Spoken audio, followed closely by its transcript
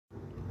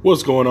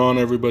What's going on,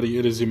 everybody?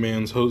 It is your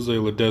man's Jose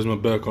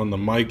Ledesma back on the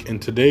mic,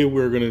 and today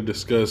we're going to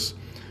discuss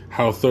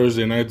how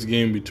Thursday night's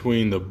game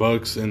between the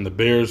Bucks and the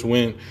Bears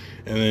went,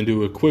 and then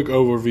do a quick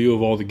overview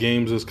of all the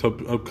games this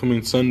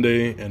upcoming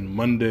Sunday and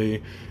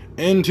Monday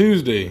and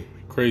Tuesday.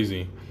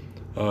 Crazy.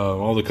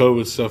 All the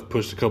COVID stuff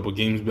pushed a couple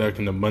games back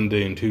into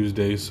Monday and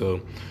Tuesday,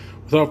 so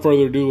without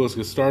further ado, let's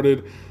get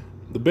started.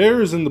 The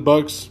Bears and the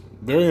Bucks,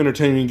 very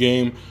entertaining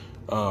game.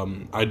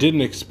 I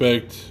didn't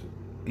expect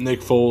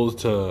Nick Foles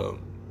to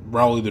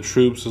rally the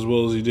troops as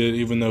well as he did,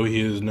 even though he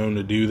is known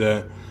to do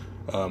that.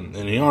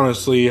 And he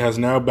honestly has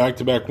now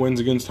back-to-back wins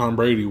against Tom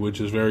Brady,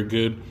 which is very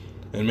good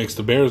and makes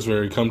the Bears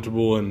very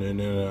comfortable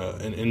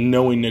in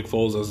knowing Nick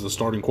Foles as the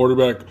starting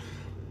quarterback.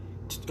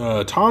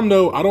 Tom,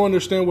 though, I don't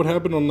understand what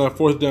happened on that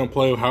fourth down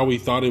play, how he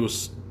thought it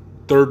was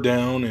third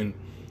down and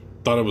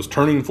thought it was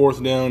turning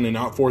fourth down and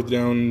not fourth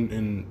down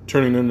and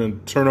turning into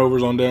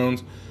turnovers on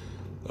downs.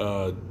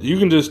 You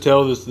can just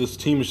tell this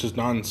team is just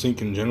not in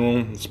sync in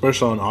general,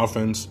 especially on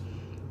offense.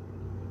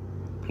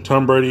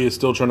 Tom Brady is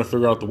still trying to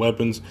figure out the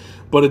weapons,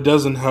 but it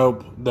doesn't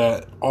help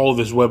that all of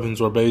his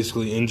weapons were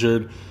basically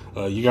injured.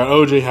 You got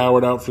O.J.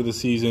 Howard out for the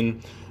season.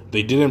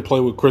 They didn't play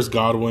with Chris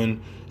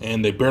Godwin,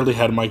 and they barely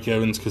had Mike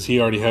Evans because he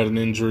already had an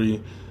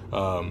injury.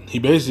 He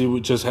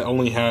basically just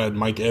only had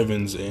Mike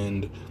Evans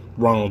and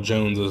Ronald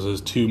Jones as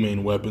his two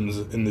main weapons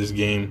in this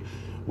game,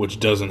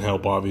 which doesn't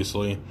help,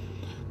 obviously.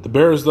 The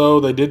Bears, though,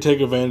 they did take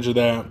advantage of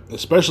that,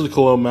 especially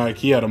Khalil Mack.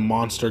 He had a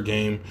monster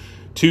game,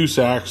 2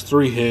 sacks,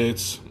 3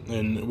 hits,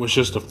 and was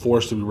just a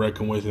force to be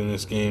reckoned with in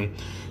this game.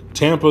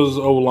 Tampa's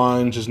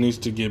O-line just needs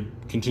to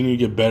continue to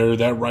get better.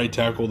 That right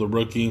tackle, the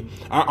rookie,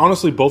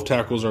 honestly, both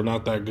tackles are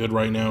not that good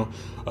right now,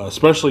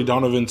 especially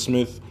Donovan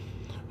Smith,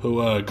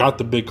 who got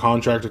the big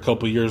contract a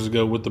couple years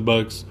ago with the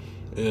Bucks,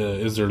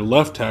 is their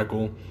left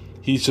tackle.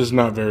 He's just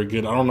not very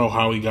good. I don't know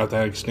how he got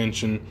that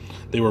extension.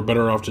 They were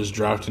better off just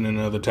drafting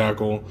another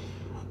tackle.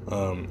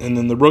 And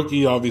then the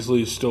rookie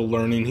obviously is still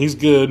learning. He's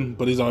good,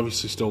 but he's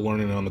obviously still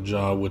learning on the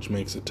job, which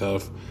makes it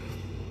tough.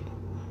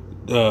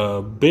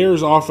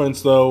 Bears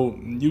offense, though,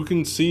 you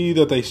can see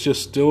that they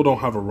just still don't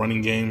have a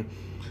running game.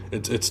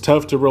 It's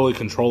tough to really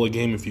control a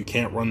game if you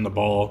can't run the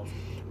ball.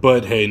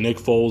 But, hey, Nick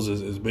Foles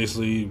is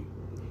basically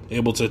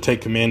able to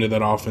take command of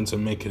that offense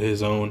and make it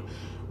his own,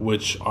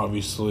 which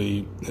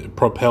obviously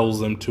propels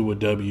them to a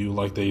W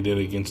like they did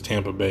against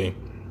Tampa Bay.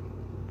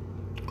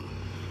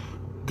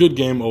 Good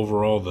game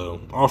overall,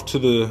 though. Off to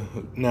the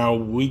now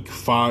Week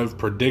 5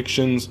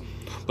 predictions.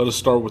 Let us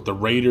start with the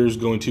Raiders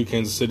going to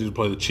Kansas City to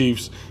play the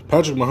Chiefs.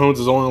 Patrick Mahomes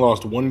has only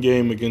lost one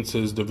game against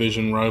his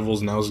division rivals,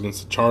 and that was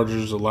against the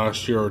Chargers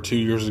last year or 2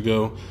 years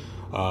ago.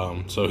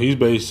 So he's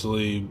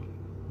basically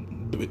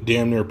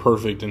damn near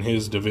perfect in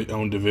his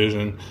own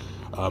division.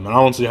 And I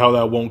don't see how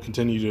that won't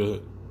continue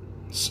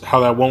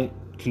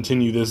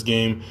this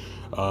game.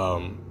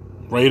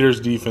 Raiders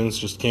defense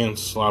just can't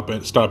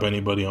stop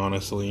anybody,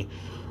 honestly.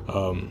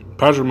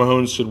 Patrick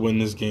Mahomes should win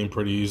this game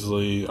pretty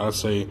easily. I'd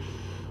say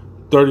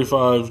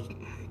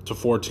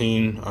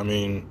 35-14. I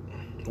mean,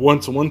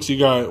 once you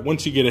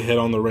get a hit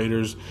on the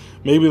Raiders,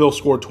 maybe they'll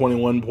score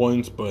 21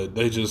 points, but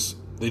they just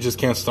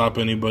can't stop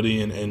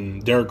anybody.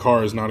 And Derek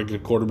Carr is not a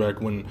good quarterback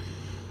when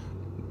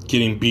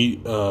getting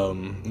beat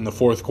in the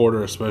fourth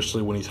quarter,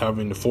 especially when he's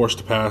having to force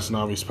to pass in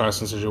obvious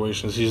passing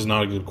situations. He's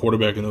not a good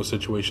quarterback in those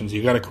situations.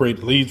 You got to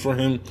create leads for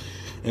him,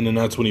 and then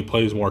that's when he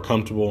plays more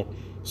comfortable.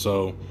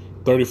 So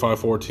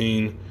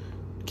 35-14,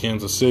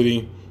 Kansas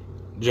City.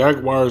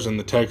 Jaguars and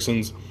the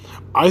Texans.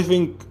 I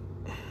think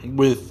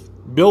with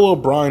Bill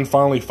O'Brien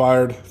finally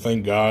fired,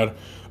 thank God,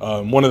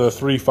 one of the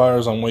 3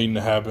 fires I'm waiting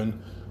to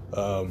happen,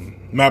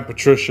 Matt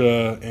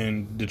Patricia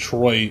in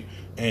Detroit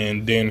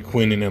and Dan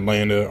Quinn in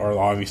Atlanta are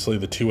obviously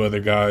the 2 other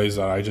guys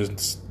that I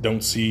just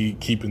don't see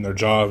keeping their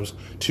jobs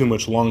too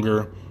much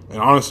longer, and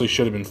honestly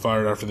should have been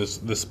fired after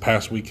this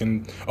past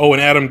weekend. Oh,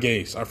 and Adam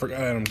Gase. I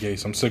forgot Adam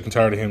Gase. I'm sick and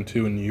tired of him,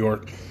 too, in New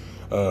York.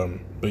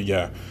 But,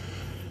 yeah.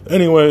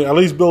 Anyway, at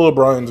least Bill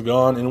O'Brien's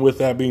gone, and with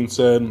that being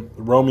said,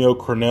 Romeo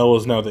Crennel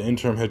is now the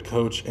interim head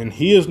coach, and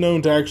he is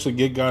known to actually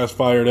get guys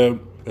fired up,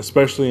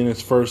 especially in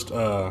his first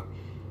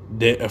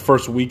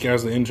week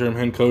as the interim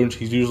head coach.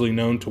 He's usually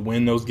known to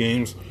win those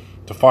games,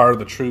 to fire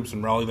the troops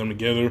and rally them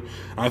together.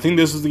 I think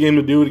this is the game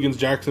to do it against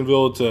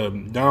Jacksonville. It's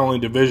not only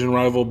a division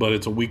rival, but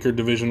it's a weaker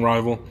division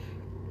rival.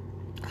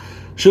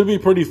 Should be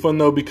pretty fun,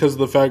 though, because of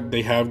the fact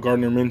they have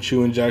Gardner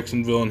Minshew in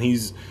Jacksonville, and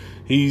he's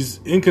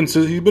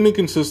inconsistent. He's been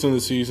inconsistent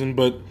this season,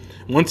 but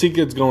once he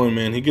gets going,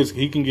 man,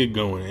 he can get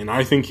going, and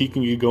I think he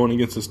can get going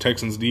against this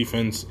Texans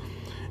defense.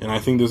 And I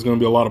think there's going to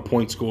be a lot of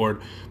points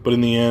scored, but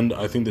in the end,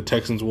 I think the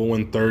Texans will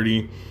win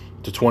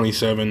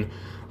 30-27.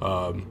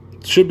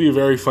 Should be a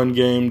very fun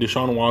game.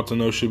 Deshaun Watson,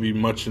 though, should be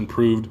much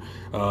improved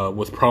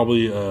with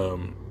probably a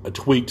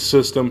tweaked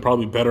system,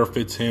 probably better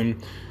fits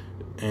him.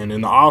 And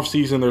in the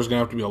offseason, there's going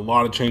to have to be a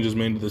lot of changes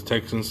made to this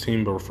Texans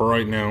team. But for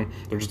right now,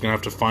 they're just going to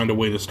have to find a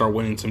way to start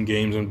winning some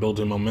games and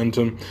building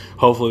momentum.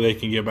 Hopefully they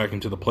can get back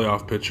into the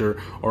playoff picture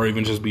or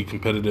even just be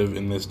competitive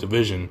in this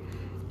division.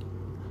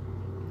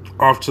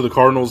 Off to the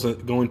Cardinals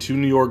going to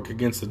New York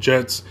against the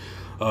Jets.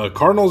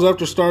 Cardinals,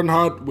 after starting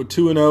hot with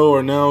 2-0,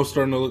 are now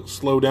starting to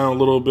slow down a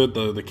little bit.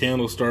 The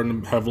candle's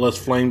starting to have less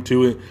flame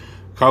to it.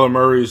 Kyler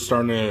Murray is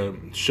starting to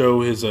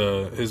show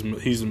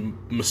he's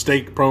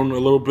mistake prone a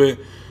little bit,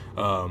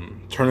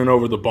 turning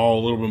over the ball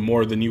a little bit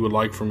more than you would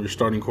like from your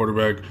starting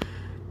quarterback.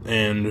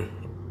 And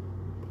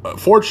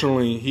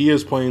fortunately, he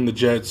is playing the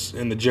Jets,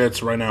 and the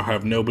Jets right now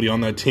have nobody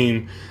on that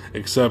team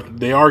except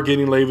they are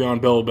getting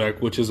Le'Veon Bell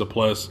back, which is a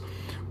plus.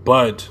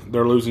 But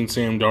they're losing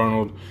Sam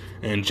Darnold,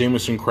 and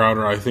Jamison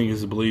Crowder, I think,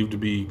 is believed to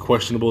be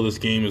questionable this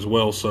game as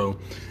well. So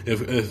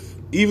if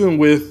even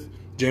with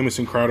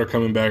Jamison Crowder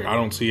coming back, I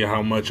don't see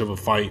how much of a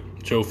fight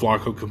Joe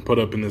Flacco can put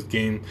up in this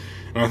game.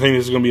 And I think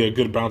this is going to be a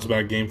good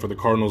bounce-back game for the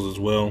Cardinals as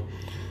well.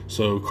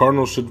 So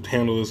Cardinals should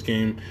handle this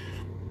game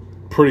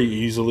pretty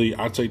easily.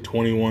 I'd say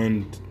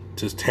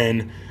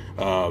 21-10.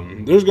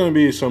 There's going to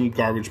be some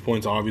garbage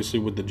points, obviously,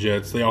 with the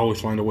Jets. They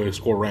always find a way to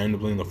score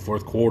randomly in the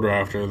fourth quarter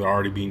after they're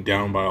already being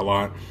down by a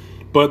lot.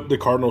 But the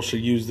Cardinals should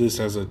use this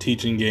as a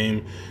teaching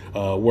game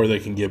where they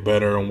can get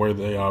better and where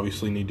they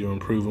obviously need to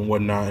improve and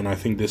whatnot. And I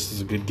think this is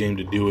a good game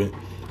to do it,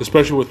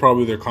 especially with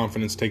probably their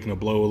confidence taking a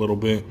blow a little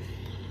bit.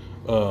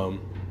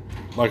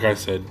 Like I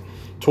said,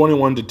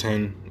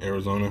 21-10,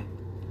 Arizona.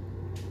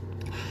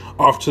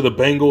 Off to the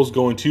Bengals,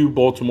 going to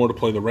Baltimore to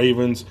play the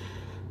Ravens.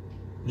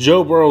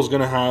 Joe Burrow's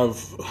going to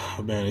have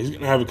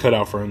a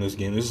cutout for him this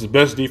game. This is the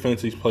best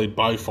defense he's played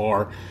by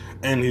far,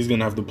 and he's going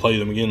to have to play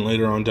them again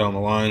later on down the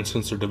line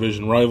since they're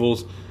division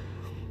rivals.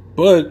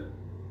 But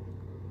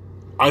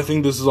I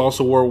think this is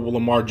also where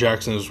Lamar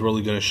Jackson is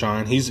really going to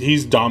shine.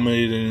 He's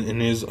dominated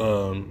in his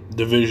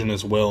division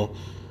as well,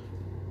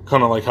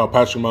 kind of like how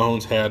Patrick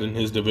Mahomes had in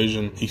his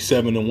division. He's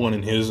 7-1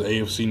 in his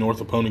AFC North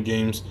opponent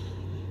games,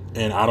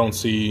 and I don't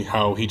see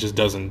how he just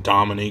doesn't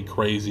dominate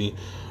crazy.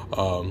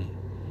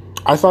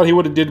 I thought he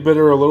would have did a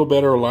little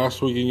better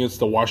last week against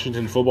the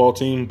Washington football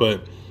team,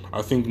 but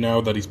I think now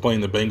that he's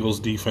playing the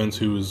Bengals defense,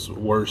 who is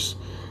worse,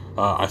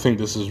 I think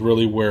this is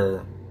really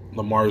where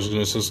Lamar's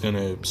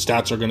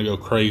stats are going to go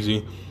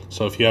crazy.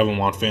 So if you have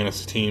him on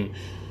fantasy team,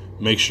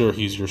 make sure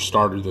he's your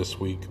starter this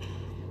week.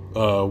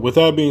 With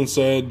that being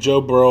said,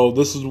 Joe Burrow,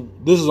 this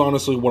is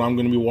honestly what I'm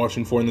going to be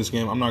watching for in this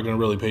game. I'm not going to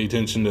really pay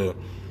attention to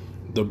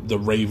the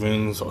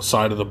Ravens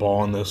side of the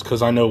ball in this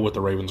because I know what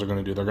the Ravens are going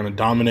to do. They're going to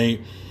dominate.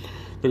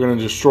 They're going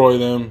to destroy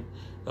them.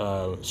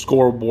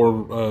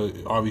 Scoreboard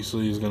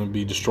obviously is going to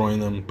be destroying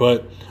them.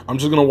 But I'm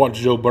just going to watch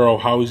Joe Burrow,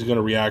 how he's going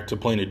to react to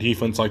playing a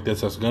defense like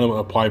this that's going to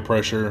apply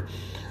pressure,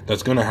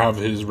 that's going to have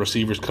his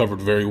receivers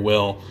covered very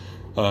well.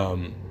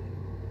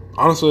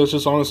 Honestly, that's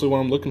just what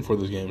I'm looking for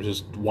this game,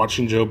 just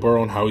watching Joe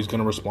Burrow and how he's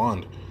going to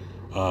respond.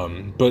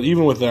 But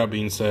even with that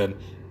being said,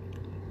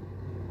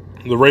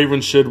 the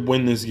Ravens should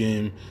win this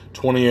game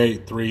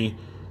 28-3.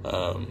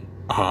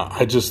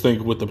 I just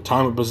think with the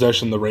time of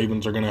possession the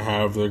Ravens are going to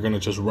have, they're going to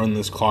just run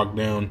this clock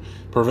down,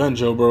 prevent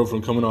Joe Burrow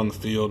from coming on the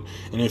field.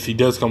 And if he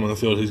does come on the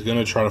field, he's going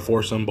to try to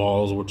force some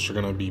balls, which are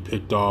going to be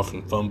picked off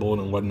and fumbled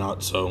and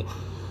whatnot. So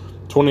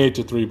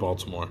 28-3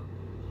 Baltimore.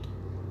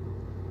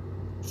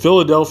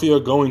 Philadelphia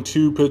going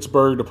to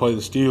Pittsburgh to play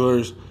the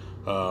Steelers.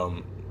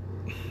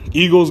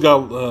 Eagles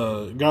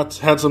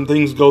had some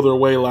things go their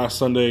way last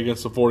Sunday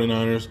against the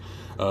 49ers.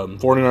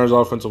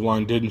 49ers offensive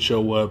line didn't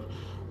show up.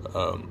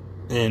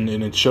 And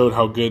it showed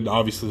how good,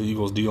 obviously, the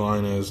Eagles'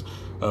 D-line is.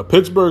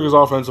 Pittsburgh's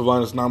offensive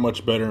line is not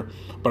much better,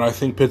 but I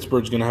think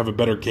Pittsburgh's going to have a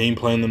better game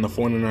plan than the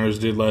 49ers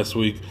did last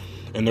week,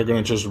 and they're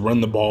going to just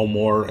run the ball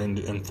more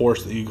and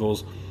force the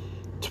Eagles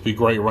to be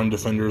great run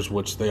defenders,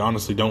 which they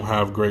honestly don't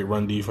have great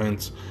run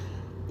defense.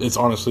 It's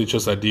honestly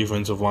just that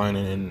defensive line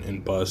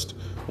and bust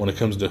when it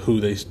comes to who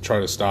they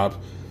try to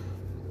stop.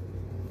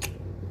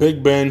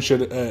 Big Ben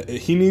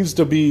he needs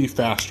to be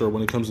faster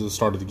when it comes to the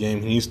start of the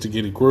game. He needs to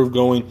get a groove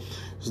going.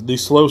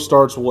 These slow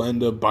starts will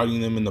end up biting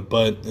them in the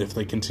butt if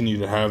they continue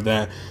to have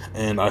that.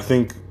 And I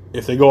think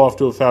if they go off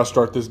to a fast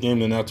start this game,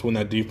 then that's when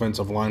that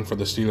defensive line for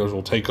the Steelers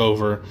will take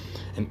over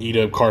and eat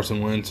up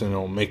Carson Wentz, and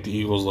it'll make the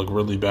Eagles look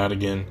really bad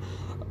again.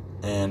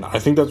 And I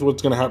think that's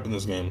what's going to happen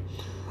this game.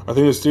 I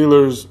think the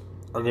Steelers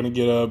are going to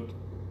get up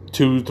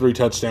 2-3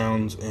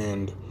 touchdowns,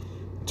 and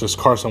just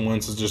Carson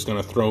Wentz is just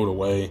going to throw it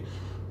away.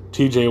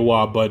 T.J.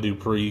 Watt, Bud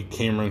Dupree,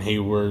 Cameron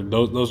Hayward,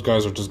 those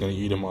guys are just going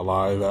to eat them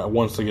alive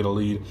once they get a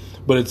lead.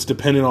 But it's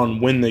dependent on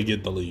when they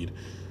get the lead.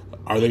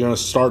 Are they going to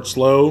start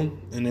slow?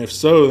 And if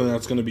so, then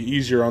that's going to be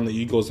easier on the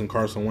Eagles and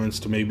Carson Wentz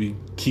to maybe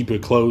keep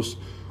it close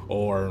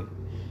or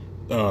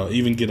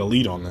even get a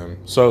lead on them.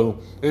 So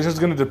it's just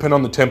going to depend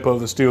on the tempo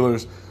of the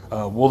Steelers.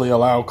 Will they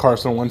allow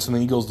Carson Wentz and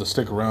the Eagles to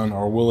stick around,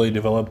 or will they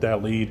develop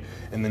that lead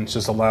and then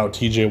just allow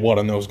T.J. Watt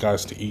and those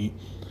guys to eat?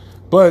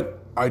 But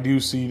I do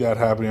see that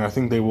happening. I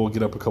think they will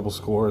get up a couple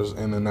scores,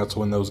 and then that's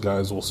when those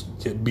guys will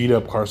beat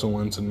up Carson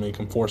Wentz and make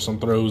him force some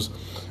throws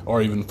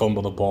or even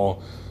fumble the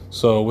ball.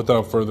 So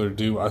without further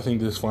ado, I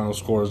think this final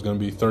score is going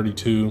to be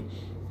 32-7.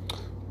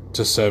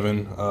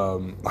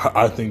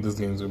 I think this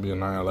game is going to be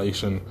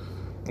annihilation.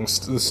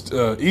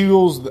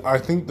 Eagles, I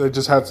think they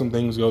just had some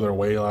things go their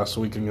way last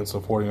week against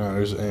the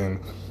 49ers, and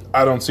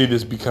I don't see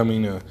this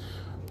becoming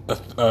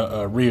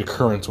a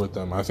reoccurrence with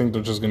them. I think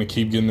they're just going to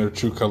keep getting their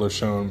true colors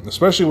shown,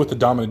 especially with the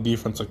dominant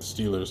defense like the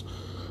Steelers.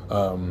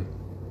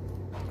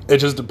 It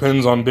just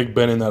depends on Big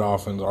Ben in that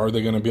offense. Are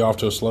they going to be off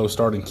to a slow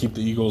start and keep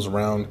the Eagles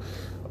around,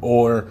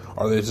 or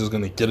are they just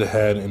going to get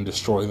ahead and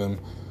destroy them?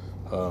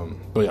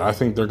 But yeah, I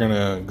think they're going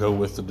to go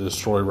with the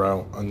destroy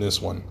route on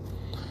this one.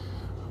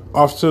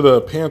 Off to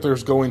the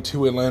Panthers going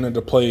to Atlanta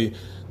to play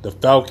the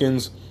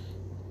Falcons.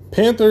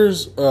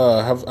 Panthers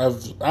have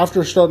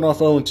after starting off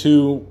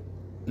 0-2,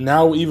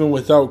 now even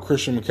without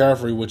Christian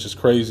McCaffrey, which is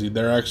crazy,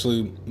 they're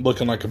actually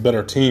looking like a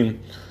better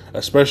team,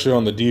 especially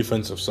on the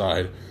defensive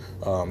side.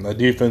 That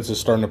defense is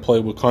starting to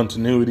play with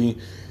continuity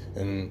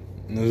and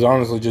is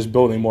honestly just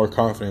building more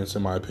confidence,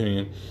 in my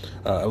opinion.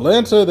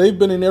 Atlanta, they've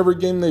been in every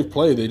game they've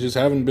played. They just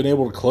haven't been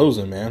able to close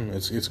them, man.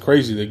 It's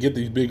crazy. They get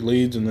these big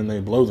leads and then they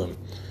blow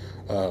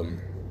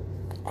them.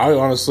 I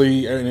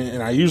honestly,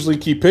 and I usually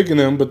keep picking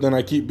them, but then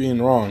I keep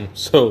being wrong.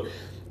 So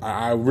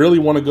I really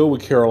want to go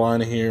with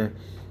Carolina here,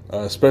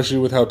 especially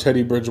with how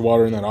Teddy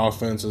Bridgewater and that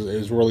offense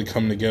is really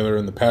coming together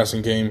in the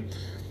passing game.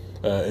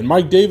 And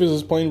Mike Davis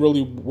is playing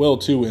really well,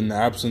 too, in the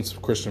absence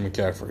of Christian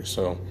McCaffrey.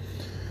 So,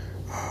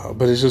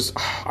 but it's just,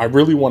 I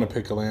really want to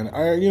pick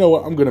Atlanta. You know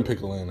what? I'm going to pick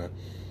Atlanta.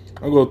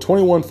 I'll go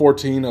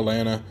 21-14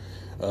 Atlanta.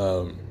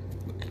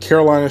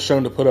 Carolina's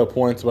shown to put up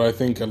points, but I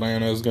think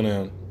Atlanta is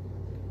going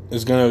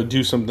to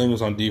do some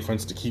things on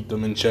defense to keep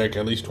them in check,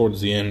 at least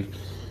towards the end.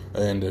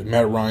 And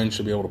Matt Ryan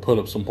should be able to put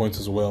up some points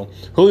as well.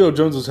 Julio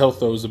Jones' health,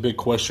 though, is a big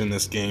question in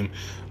this game.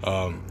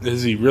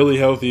 Is he really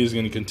healthy? Is he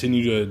going to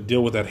continue to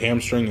deal with that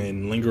hamstring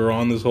and linger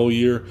on this whole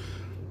year?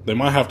 They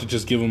might have to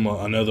just give him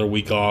another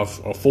week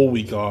off, a full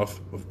week off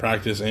of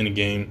practice and a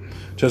game,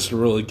 just to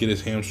really get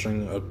his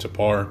hamstring up to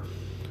par.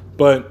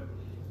 But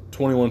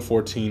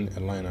 21-14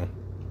 Atlanta.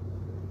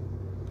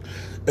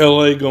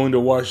 LA going to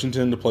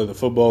Washington to play the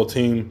football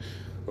team.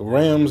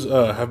 Rams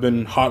have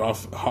been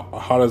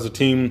hot as a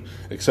team,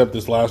 except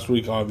this last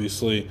week,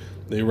 obviously.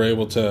 They were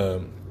able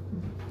to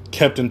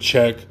kept in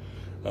check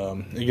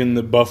again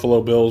the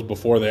Buffalo Bills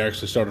before they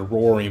actually started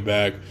roaring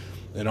back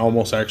and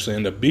almost actually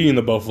end up beating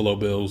the Buffalo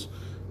Bills.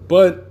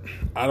 But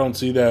I don't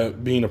see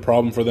that being a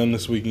problem for them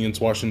this week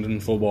against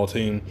Washington football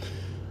team.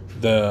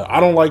 I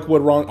don't like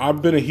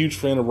I've been a huge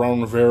fan of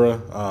Ron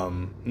Rivera,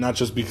 not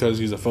just because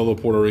he's a fellow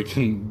Puerto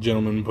Rican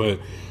gentleman, but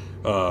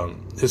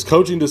his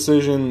coaching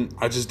decision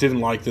I just didn't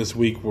like this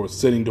week with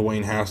sitting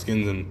Dwayne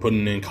Haskins and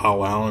putting in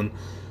Kyle Allen.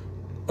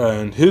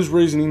 And his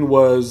reasoning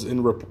was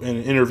in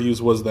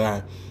interviews was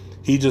that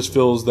he just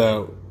feels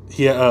that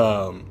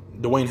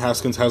Dwayne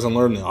Haskins hasn't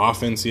learned the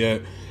offense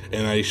yet,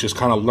 and that he's just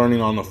kind of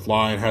learning on the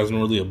fly and hasn't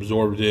really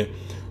absorbed it.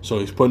 So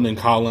he's putting in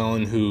Kyle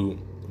Allen, who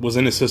was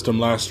in his system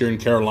last year in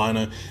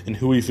Carolina, and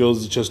who he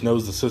feels just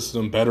knows the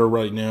system better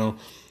right now.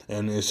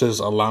 And it's just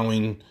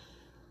allowing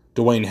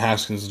Dwayne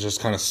Haskins to just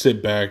kind of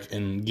sit back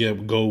and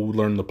go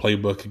learn the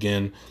playbook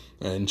again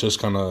and just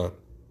kind of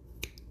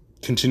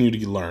continue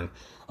to learn.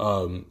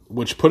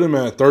 Which put him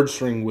at third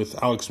string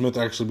with Alex Smith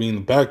actually being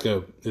the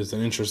backup is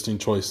an interesting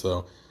choice,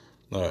 though.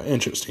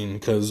 Interesting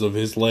because of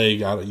his leg.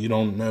 You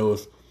don't know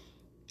if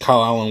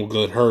Kyle Allen will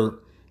get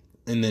hurt,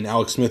 and then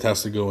Alex Smith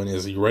has to go in.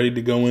 Is he ready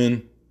to go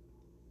in?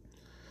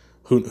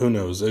 Who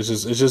knows?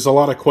 It's just a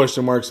lot of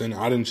question marks, and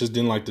I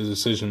didn't like the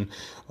decision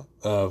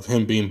of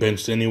him being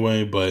benched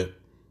anyway. But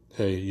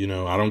hey,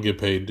 I don't get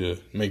paid to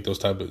make those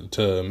type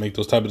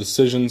of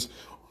decisions.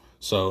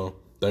 So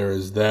there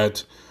is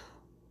that.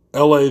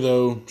 LA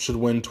though should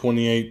win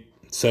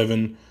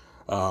 28-7.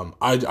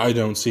 I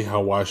don't see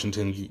how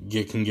Washington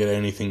can get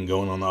anything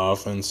going on the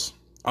offense.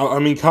 I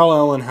mean, Kyle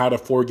Allen had a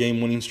 4-game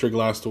winning streak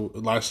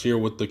last year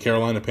with the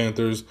Carolina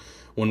Panthers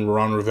when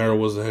Ron Rivera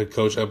was the head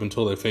coach up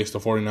until they faced the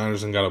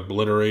 49ers and got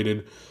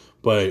obliterated.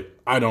 But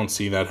I don't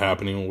see that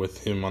happening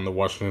with him on the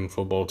Washington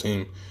football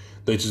team.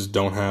 They just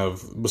don't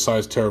have,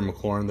 besides Terry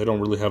McLaurin, they don't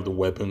really have the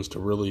weapons to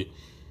really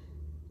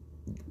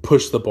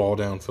push the ball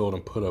downfield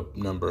and put up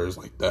numbers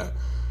like that.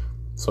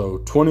 So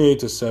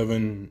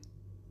 28-7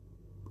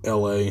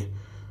 LA.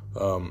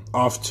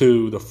 Off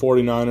to the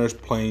 49ers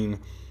playing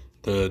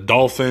the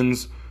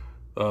Dolphins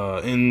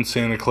in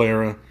Santa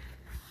Clara.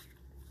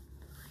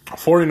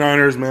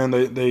 49ers, man,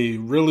 they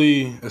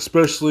really,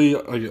 especially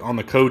on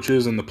the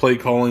coaches and the play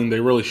calling,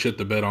 they really shit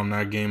the bed on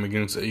that game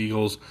against the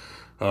Eagles.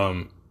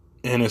 And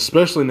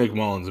especially Nick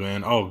Mullins,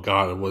 man. Oh,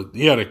 God,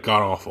 he had a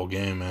god-awful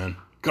game, man.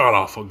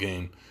 God-awful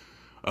game.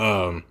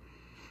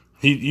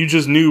 You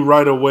just knew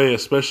right away,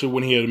 especially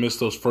when he had missed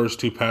those first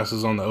 2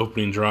 passes on the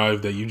opening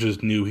drive, that you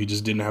just knew he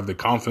just didn't have the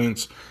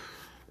confidence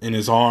in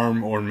his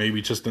arm or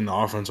maybe just in the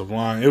offensive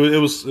line. It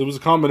was a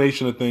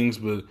combination of things,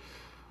 but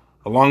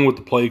along with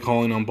the play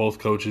calling on both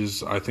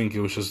coaches, I think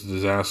it was just a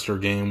disaster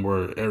game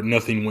where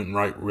nothing went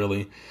right,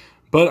 really.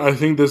 But I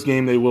think this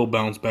game they will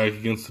bounce back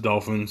against the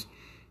Dolphins.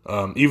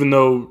 Even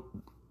though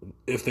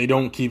if they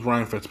don't keep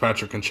Ryan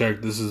Fitzpatrick in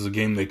check, this is a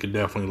game they could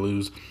definitely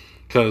lose.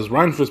 Because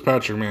Ryan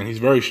Fitzpatrick, man, he's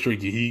very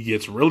streaky. He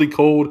gets really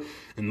cold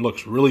and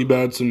looks really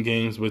bad some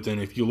games. But then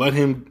if you let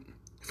him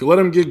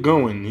get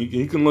going,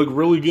 he can look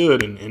really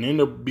good and end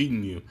up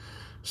beating you.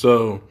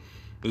 So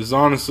This is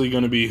honestly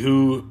going to be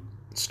who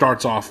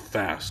starts off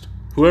fast.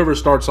 Whoever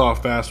starts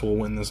off fast will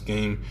win this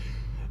game.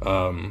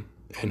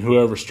 And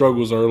whoever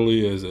struggles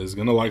early is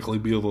going to likely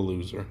be the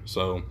loser.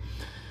 So,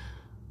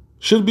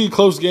 should be a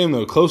close game,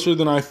 though. Closer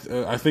than I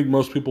think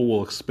most people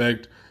will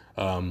expect.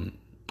 I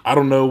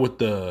don't know what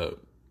the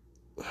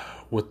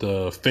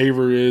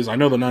favor is. I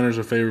know the Niners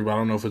are favored, but I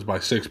don't know if it's by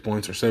 6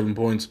 points or 7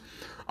 points.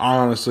 I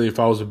honestly, if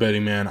I was a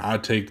betting man,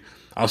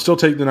 I'll still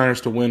take the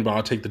Niners to win, but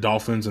I'll take the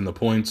Dolphins and the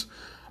points.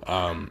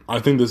 I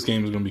think this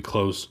game is going to be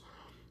close.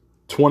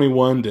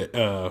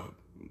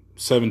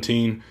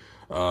 21-17.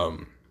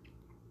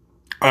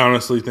 I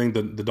honestly think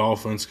that the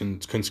Dolphins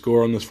can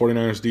score on this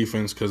 49ers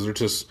defense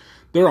because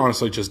they're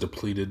honestly just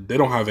depleted. They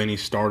don't have any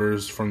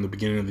starters from the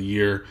beginning of the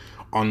year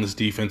on this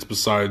defense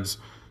besides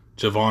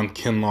Javon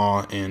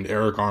Kinlaw and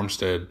Eric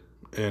Armstead.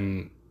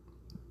 And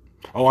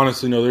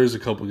honestly, no, there's a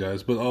couple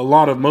guys, but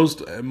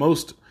most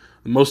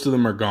of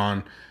them are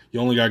gone. You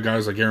only got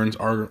guys like Aaron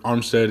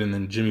Armstead and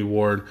then Jimmy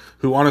Ward,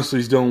 who honestly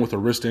is dealing with a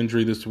wrist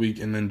injury this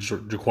week, and then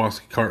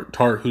Jaquaski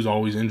Tart, who's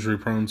always injury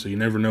prone, so you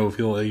never know if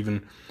he'll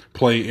even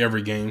play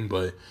every game.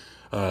 But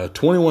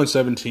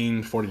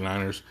 21-17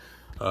 49ers.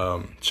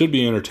 Should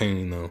be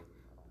entertaining, though.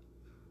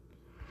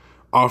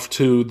 Off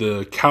to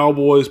the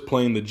Cowboys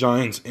playing the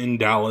Giants in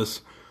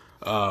Dallas.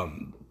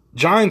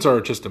 Giants are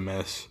just a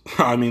mess.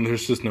 I mean,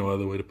 there's just no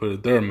other way to put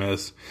it. They're a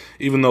mess.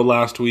 Even though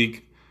last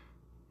week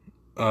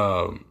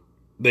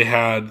they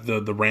had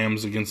the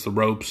Rams against the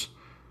ropes.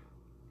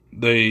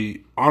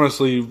 They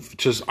honestly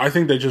I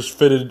think they just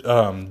fitted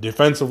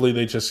defensively.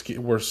 They just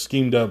were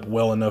schemed up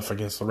well enough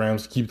against the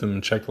Rams to keep them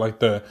in check like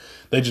that.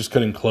 They just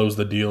couldn't close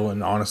the deal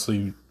and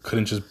honestly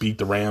couldn't just beat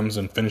the Rams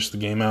and finish the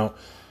game out.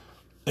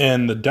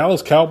 And the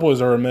Dallas Cowboys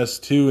are a mess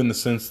too in the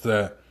sense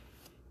that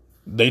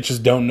they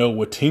just don't know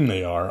what team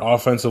they are,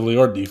 offensively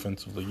or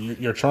defensively.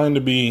 You're trying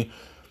to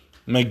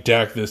make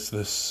Dak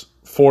this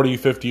 40,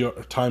 50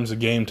 times a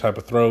game type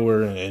of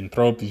thrower and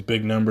throw up these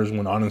big numbers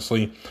when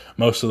honestly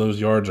most of those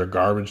yards are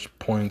garbage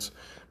points.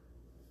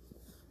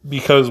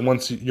 Because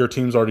once your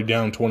team's already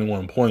down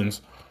 21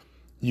 points,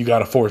 you got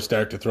to force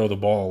Dak to throw the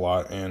ball a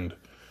lot, and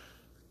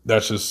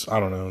that's just, I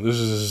don't know. This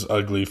is just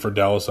ugly for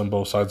Dallas on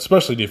both sides,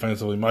 especially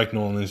defensively. Mike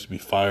Nolan needs to be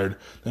fired.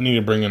 They need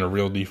to bring in a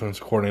real defense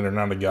coordinator,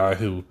 not a guy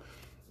who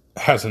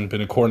hasn't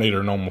been a coordinator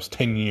in almost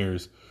 10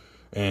 years.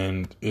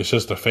 And it's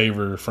just a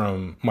favor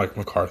from Mike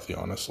McCarthy,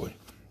 honestly.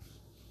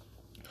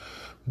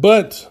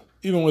 But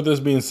even with this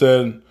being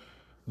said,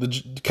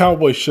 the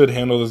Cowboys should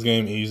handle this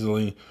game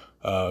easily.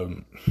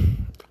 I'll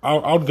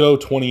go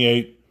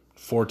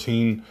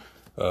 28-14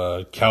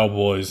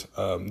 Cowboys.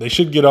 They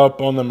should get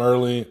up on them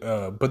early,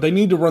 but they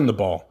need to run the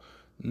ball.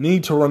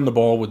 Need to run the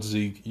ball with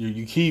Zeke.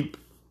 You keep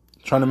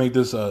trying to make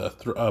this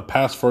a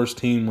pass-first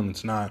team when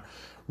it's not.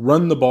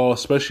 Run the ball,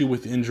 especially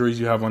with injuries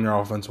you have on your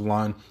offensive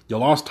line. You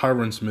lost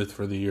Tyron Smith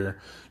for the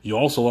year. You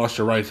also lost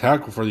your right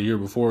tackle for the year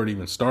before it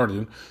even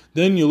started.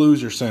 Then you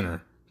lose your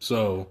center.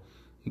 So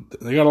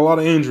they got a lot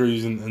of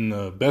injuries, and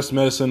the best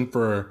medicine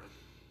for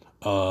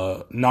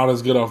not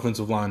as good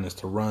offensive line is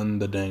to run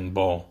the dang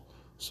ball.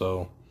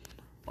 So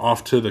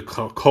off to the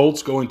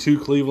Colts going to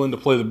Cleveland to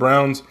play the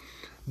Browns.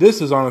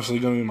 This is honestly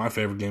going to be my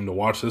favorite game to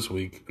watch this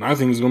week, and I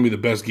think it's going to be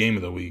the best game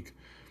of the week.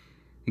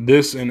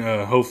 This and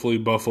hopefully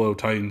Buffalo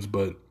Titans,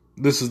 but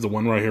this is the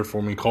one right here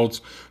for me.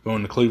 Colts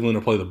going to Cleveland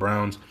to play the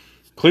Browns.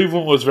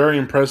 Cleveland was very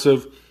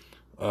impressive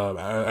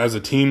as a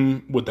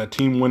team with that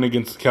team win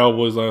against the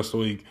Cowboys last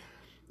week,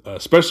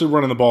 especially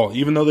running the ball.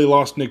 Even though they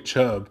lost Nick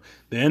Chubb,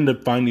 they ended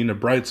up finding a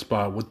bright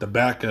spot with the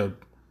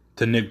backup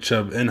to Nick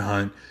Chubb and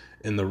Hunt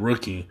and the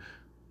rookie.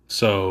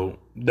 So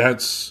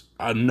that's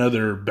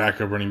another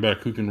backup running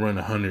back who can run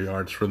 100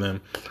 yards for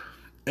them.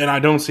 And I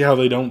don't see how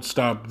they don't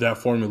stop that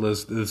formula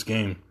this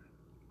game.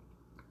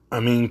 I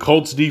mean,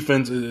 Colts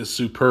defense is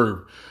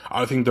superb.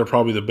 I think they're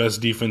probably the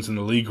best defense in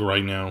the league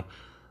right now,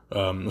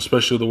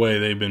 especially the way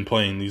they've been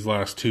playing these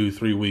last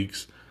 2-3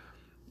 weeks.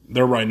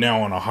 They're right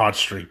now on a hot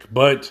streak.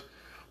 But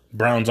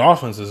Browns'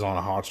 offense is on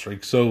a hot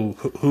streak. So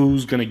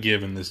who's going to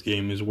give in this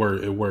game is where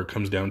it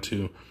comes down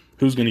to.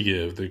 Who's going to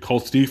give? The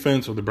Colts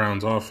defense or the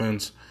Browns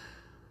offense?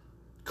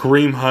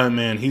 Kareem Hunt,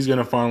 man, he's going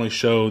to finally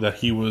show that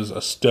he was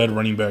a stud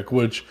running back,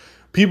 which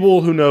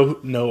people who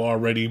know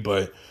already,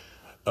 but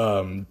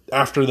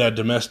after that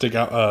domestic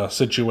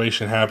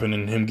situation happened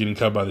and him getting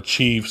cut by the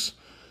Chiefs,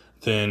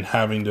 then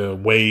having to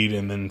wait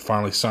and then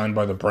finally signed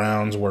by the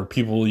Browns, where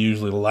people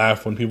usually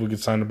laugh when people get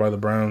signed by the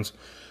Browns,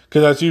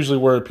 because that's usually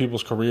where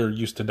people's career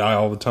used to die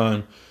all the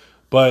time.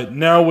 But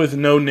now with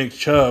no Nick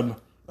Chubb,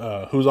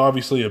 who's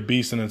obviously a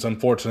beast, and it's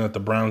unfortunate that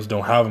the Browns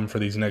don't have him for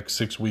these next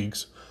 6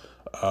 weeks,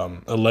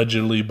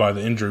 allegedly by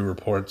the injury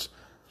reports.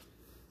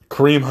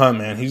 Kareem Hunt,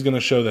 man, he's going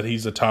to show that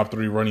he's the top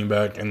 3 running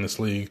back in this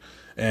league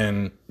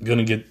and going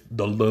to get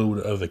the load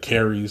of the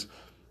carries.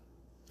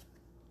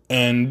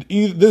 And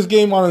this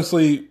game,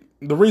 honestly,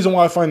 the reason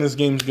why I find this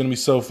game is going to be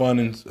so fun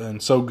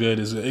and so good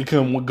is it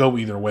can go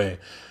either way.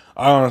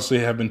 I honestly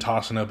have been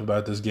tossing up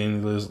about this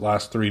game these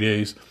last 3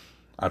 days.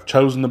 I've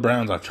chosen the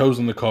Browns. I've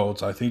chosen the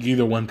Colts. I think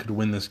either one could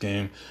win this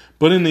game.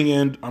 But in the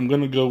end, I'm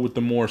going to go with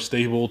the more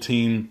stable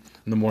team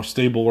and the more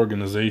stable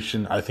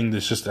organization. I think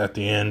that's just at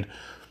the end,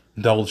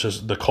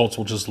 the Colts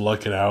will just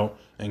luck it out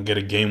and get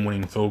a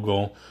game-winning field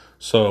goal.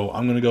 So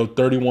I'm going to go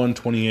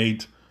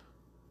 31-28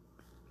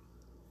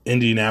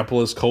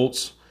 Indianapolis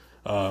Colts.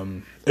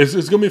 It's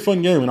going to be a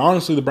fun game, and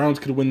honestly, the Browns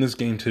could win this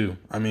game too.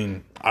 I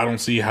mean, I don't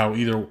see how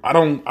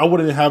I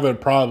wouldn't have a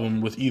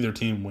problem with either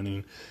team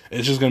winning.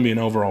 It's just going to be an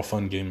overall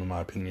fun game, in my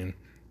opinion.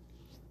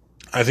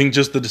 I think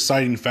just the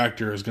deciding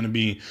factor is going to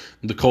be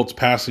the Colts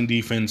passing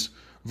defense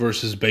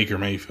versus Baker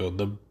Mayfield.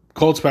 The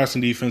Colts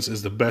passing defense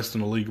is the best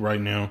in the league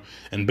right now,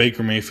 and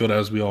Baker Mayfield,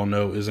 as we all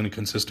know, isn't a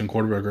consistent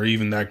quarterback or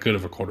even that good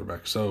of a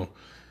quarterback. So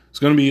it's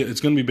going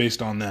to be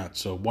based on that.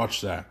 So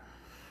watch that.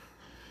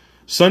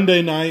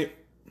 Sunday night,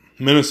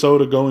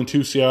 Minnesota going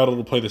to Seattle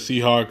to play the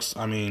Seahawks.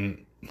 I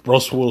mean,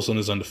 Russell Wilson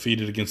is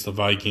undefeated against the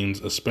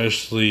Vikings,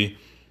 especially,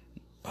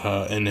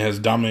 and has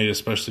dominated,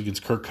 especially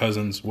against Kirk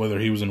Cousins, whether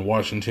he was in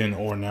Washington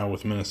or now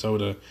with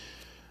Minnesota.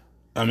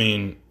 I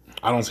mean,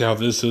 I don't see how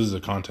this is a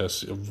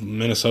contest.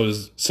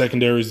 Minnesota's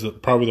secondary is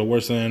probably the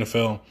worst in the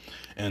NFL,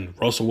 and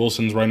Russell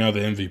Wilson's right now the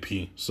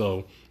MVP.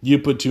 So you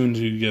put two and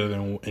two together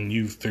and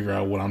you figure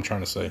out what I'm trying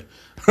to say.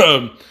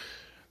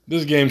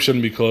 This game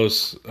shouldn't be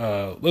close.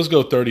 Let's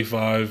go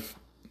 35-10.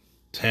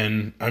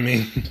 I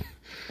mean,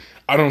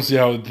 I don't see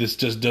how this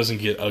just doesn't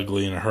get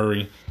ugly in a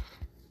hurry,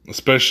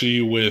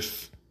 especially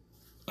with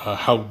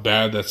how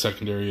bad that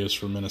secondary is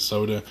for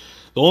Minnesota.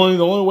 The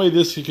only way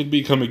this could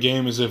become a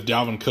game is if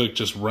Dalvin Cook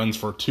just runs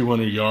for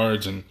 200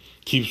 yards and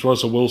keeps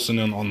Russell Wilson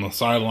on the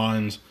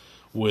sidelines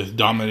with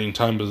dominating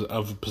time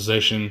of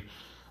possession.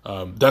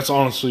 That's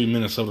honestly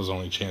Minnesota's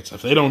only chance.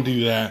 If they don't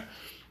do that,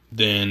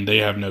 then they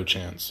have no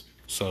chance.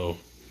 So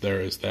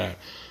there is that.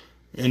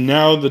 And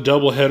now the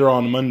doubleheader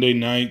on Monday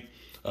night,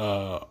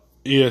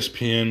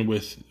 ESPN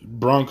with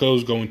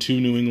Broncos going to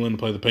New England to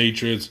play the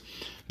Patriots.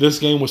 This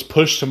game was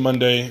pushed to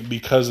Monday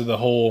because of the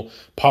whole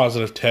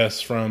positive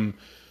test from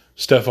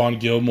Stephon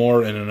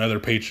Gilmore and another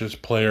Patriots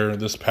player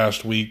this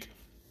past week.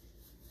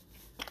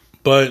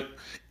 But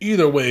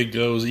either way it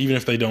goes, even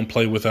if they don't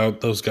play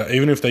without those guys,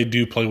 even if they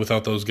do play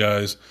without those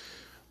guys,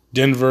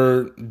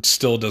 Denver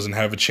still doesn't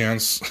have a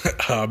chance.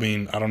 I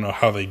mean, I don't know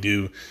how they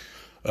do.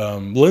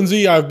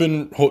 Lindsey, I've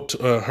been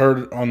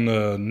heard on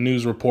the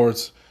news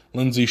reports,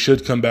 Lindsey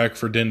should come back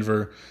for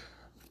Denver.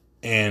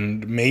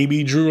 And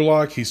maybe Drew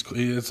Lock,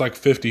 it's like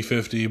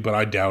 50-50, but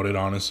I doubt it,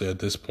 honestly, at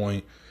this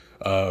point.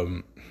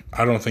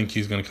 I don't think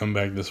he's going to come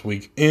back this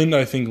week. And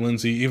I think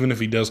Lindsey, even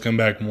if he does come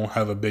back, won't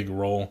have a big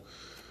role.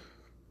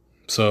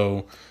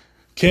 So,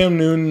 Cam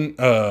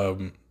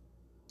Newton,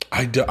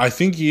 I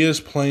think he is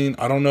playing.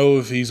 I don't know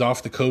if he's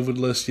off the COVID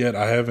list yet.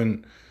 I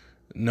haven't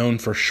known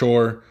for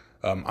sure.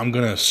 I'm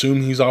going to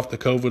assume he's off the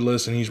COVID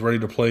list and he's ready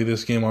to play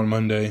this game on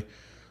Monday.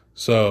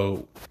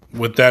 So,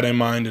 with that in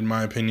mind, in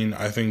my opinion,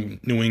 I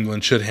think New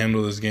England should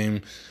handle this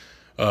game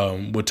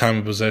with time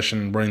of possession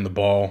and running the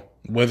ball.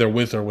 Whether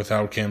with or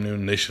without Cam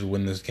Newton, they should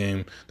win this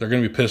game. They're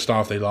going to be pissed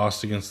off they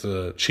lost against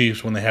the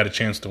Chiefs when they had a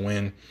chance to win,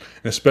 and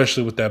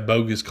especially with that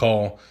bogus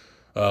call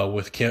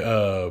with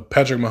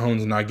Patrick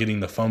Mahomes not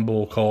getting the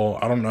fumble call.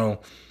 I don't know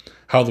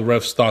how the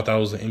refs thought that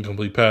was an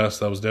incomplete pass.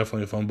 That was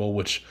definitely a fumble,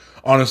 which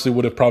honestly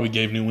would have probably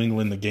gave New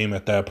England the game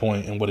at that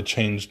point and would have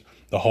changed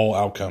the whole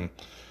outcome.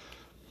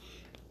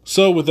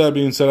 So with that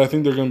being said, I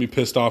think they're going to be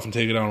pissed off and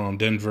take it out on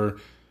Denver.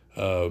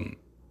 I'm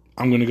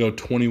going to go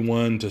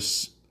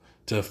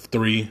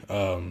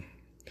 21-3.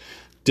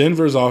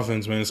 Denver's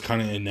offense, man, is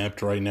kind of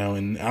inept right now,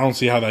 and I don't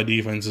see how that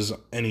defense is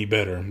any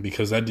better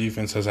because that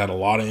defense has had a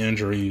lot of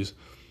injuries,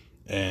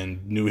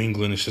 and New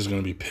England is just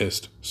going to be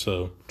pissed.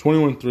 So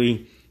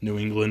 21-3, New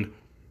England.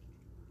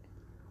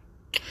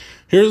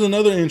 Here's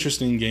another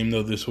interesting game,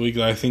 though, this week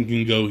that I think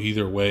can go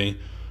either way.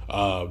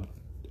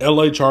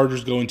 LA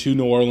Chargers going to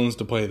New Orleans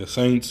to play the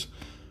Saints.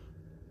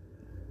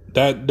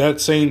 That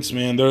Saints,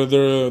 man,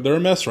 they're a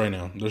mess right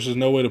now. There's just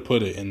no way to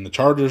put it. And the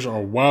Chargers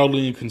are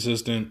wildly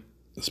inconsistent,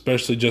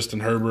 especially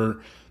Justin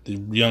Herbert,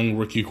 the young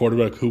rookie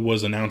quarterback who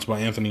was announced by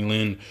Anthony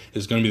Lynn,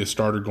 is going to be the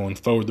starter going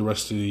forward the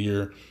rest of the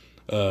year,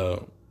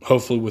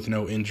 hopefully with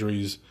no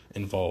injuries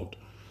involved.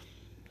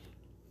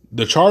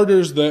 The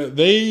Chargers,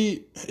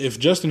 if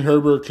Justin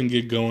Herbert can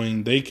get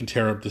going, they can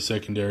tear up the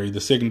secondary.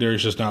 The secondary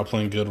is just not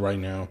playing good right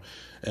now.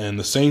 And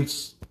the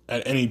Saints,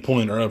 at any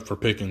point, are up for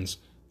pickings.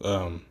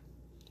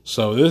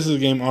 So this is a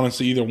game,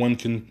 honestly, either one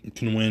can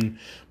win.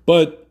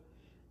 But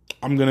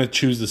I'm going to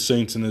choose the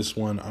Saints in this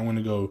one. I'm going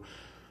to go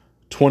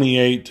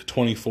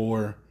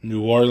 28-24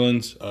 New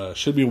Orleans.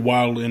 Should be a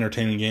wildly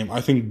entertaining game.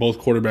 I think both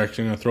quarterbacks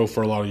are going to throw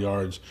for a lot of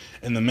yards.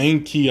 And the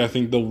main key I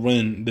think they'll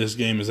win this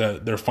game is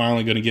that they're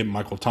finally going to get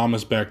Michael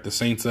Thomas back, the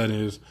Saints that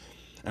is.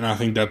 And I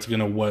think that's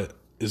what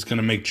is going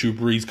to make Drew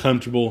Brees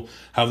comfortable,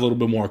 have a little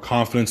bit more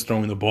confidence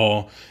throwing the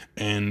ball.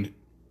 And,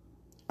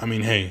 I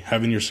mean, hey,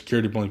 having your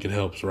security blanket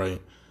helps,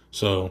 right?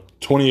 So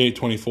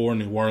 28-24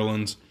 New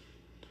Orleans.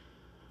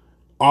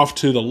 Off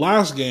to the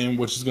last game,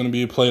 which is going to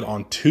be played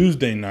on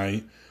Tuesday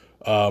night.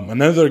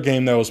 Another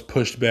game that was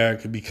pushed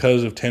back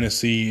because of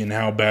Tennessee and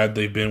how bad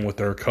they've been with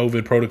their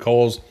COVID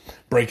protocols,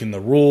 breaking the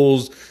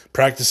rules,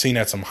 practicing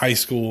at some high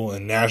school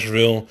in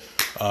Nashville.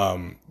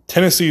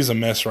 Tennessee is a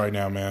mess right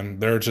now, man.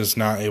 They're just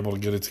not able to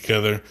get it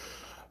together.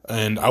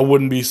 And I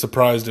wouldn't be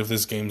surprised if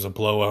this game's a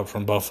blowout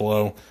from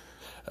Buffalo,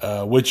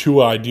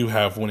 who I do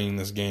have winning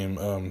this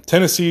game.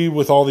 Tennessee,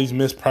 with all these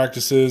missed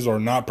practices or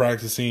not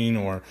practicing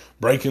or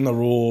breaking the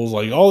rules,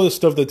 like all this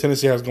stuff that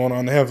Tennessee has going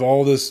on, they have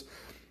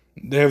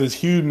this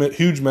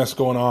huge mess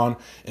going on,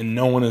 and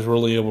no one is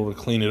really able to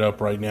clean it up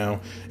right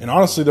now. And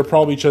honestly, they're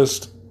probably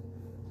just,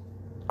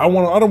 I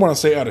don't want to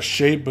say out of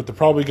shape, but they're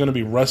probably going to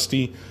be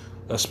rusty,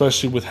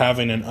 especially with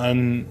having an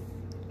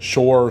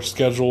unsure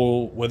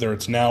schedule, whether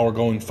it's now or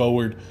going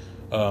forward.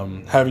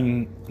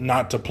 Having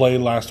not to play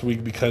last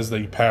week because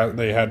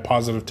they had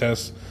positive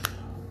tests.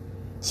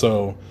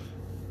 So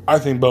I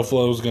think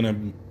Buffalo is going to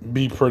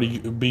be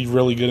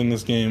really good in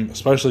this game,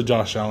 especially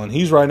Josh Allen.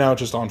 He's right now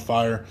just on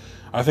fire.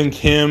 I think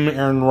him,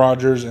 Aaron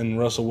Rodgers, and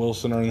Russell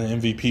Wilson are in the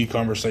MVP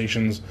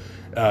conversations,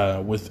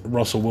 with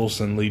Russell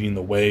Wilson leading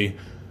the way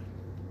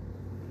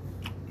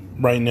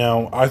right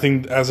now. I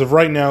think as of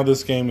right now,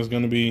 this game is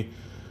going to be,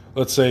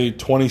 let's say,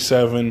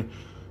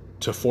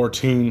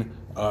 27-14.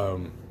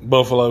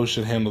 Buffalo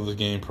should handle the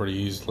game pretty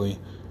easily.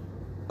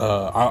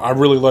 I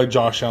really like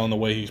Josh Allen the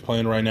way he's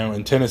playing right now.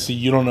 In Tennessee,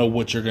 you don't know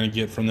what you're going to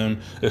get from them,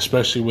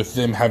 especially with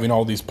them having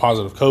all these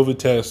positive COVID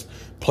tests,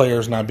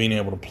 players not being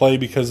able to play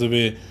because of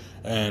it,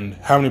 and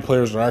how many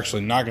players are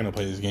actually not going to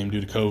play this game due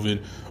to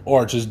COVID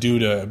or just due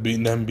to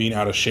them being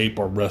out of shape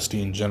or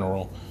rusty in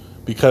general.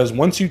 Because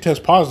once you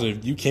test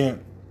positive, you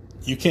can't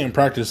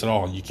practice at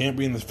all. You can't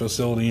be in the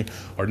facility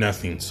or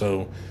nothing.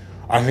 So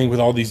I think with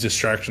all these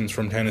distractions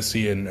from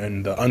Tennessee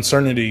and the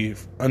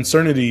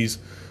uncertainties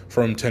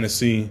from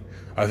Tennessee,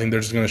 I think they're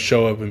just going to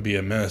show up and be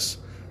a mess.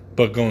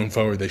 But going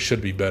forward, they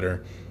should be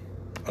better.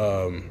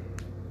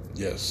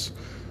 Yes.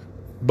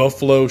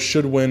 Buffalo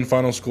should win.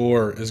 Final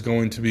score is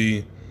going to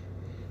be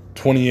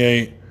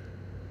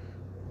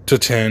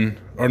 28-10.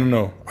 Or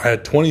no. I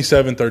had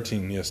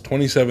 27-13. Yes,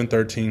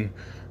 27-13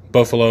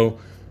 Buffalo.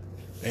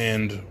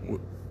 And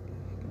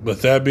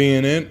with that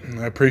being it,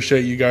 I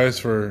appreciate you guys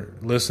for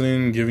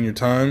listening and giving your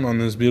time on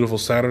this beautiful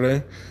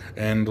Saturday.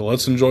 And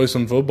let's enjoy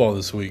some football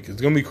this week.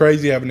 It's going to be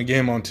crazy having a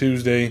game on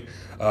Tuesday.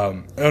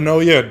 Due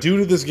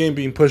to this game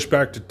being pushed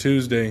back to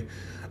Tuesday,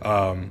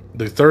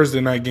 the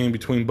Thursday night game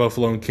between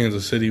Buffalo and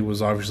Kansas City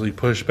was obviously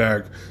pushed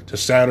back to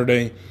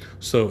Saturday.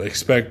 So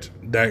expect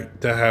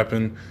that to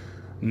happen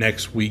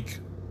next week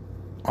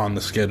on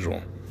the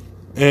schedule.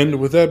 And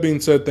with that being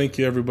said, thank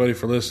you everybody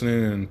for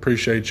listening and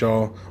appreciate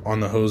y'all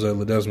on the Jose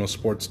Ledesma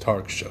Sports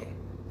Talk Show.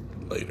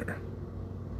 Later.